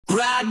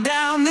Right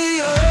down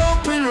the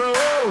open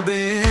road,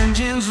 the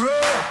engines roar,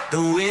 the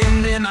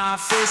wind in our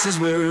faces,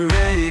 we're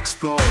ready to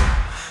explore.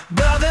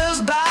 Brothers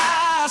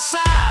by our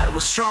side, we're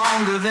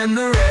stronger than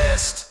the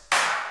rest.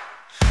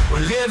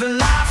 We're living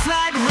life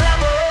like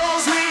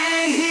rebels, we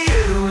ain't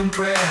here to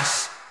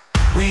impress.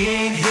 We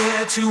ain't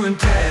here to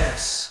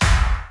impress.